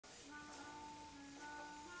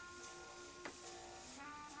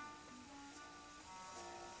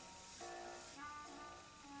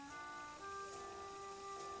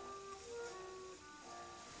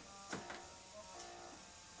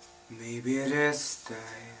Maybe this time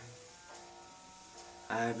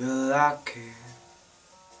I'll be lucky.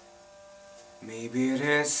 Maybe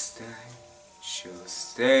this time she'll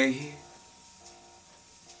stay.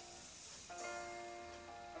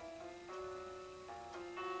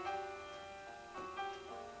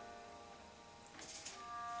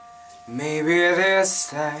 Maybe this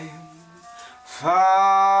time,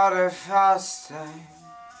 for the first time,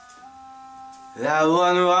 that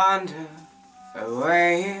won't wander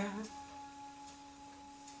away.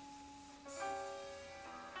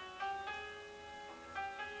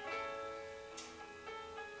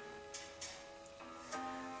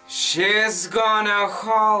 She's gonna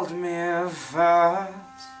hold me fast,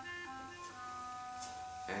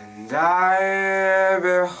 and I'll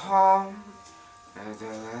be home at the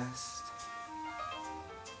last.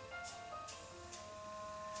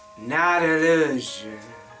 Not illusion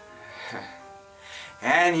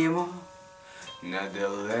anymore, not the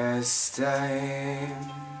last time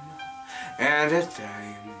and the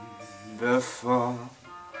time before.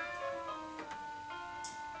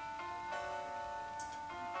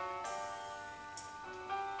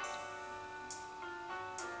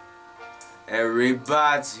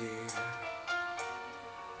 Everybody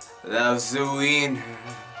loves a winner,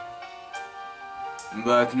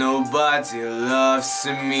 but nobody loves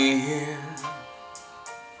me.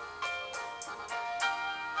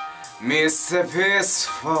 Mr.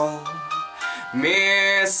 Peaceful,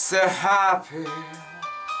 Mr. Happy,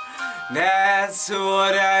 that's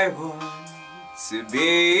what I want to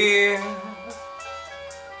be.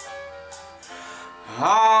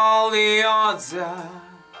 All the odds are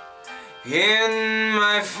in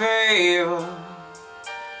my favor,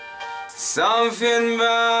 something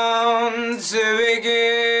bound to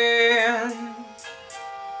begin.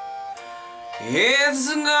 It's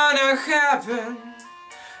gonna happen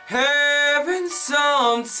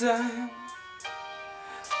sometime.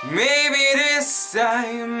 Maybe this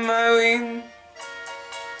time I win.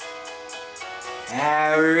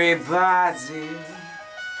 Everybody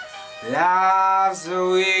loves a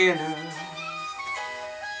winner,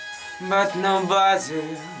 but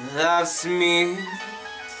nobody loves me.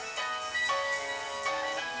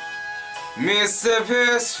 Mr.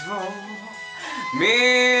 Peaceful,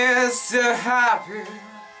 Mr. Happy,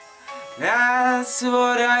 that's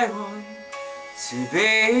what I want to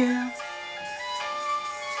be.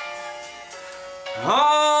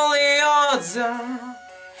 All the odds are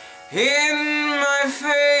in my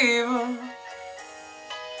favor,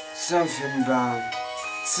 something bound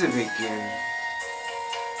to begin.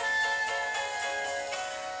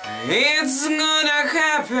 It's gonna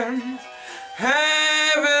happen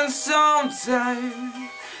sometime.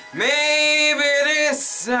 Maybe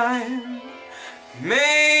this time,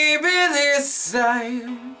 maybe this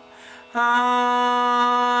time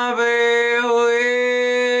I'll be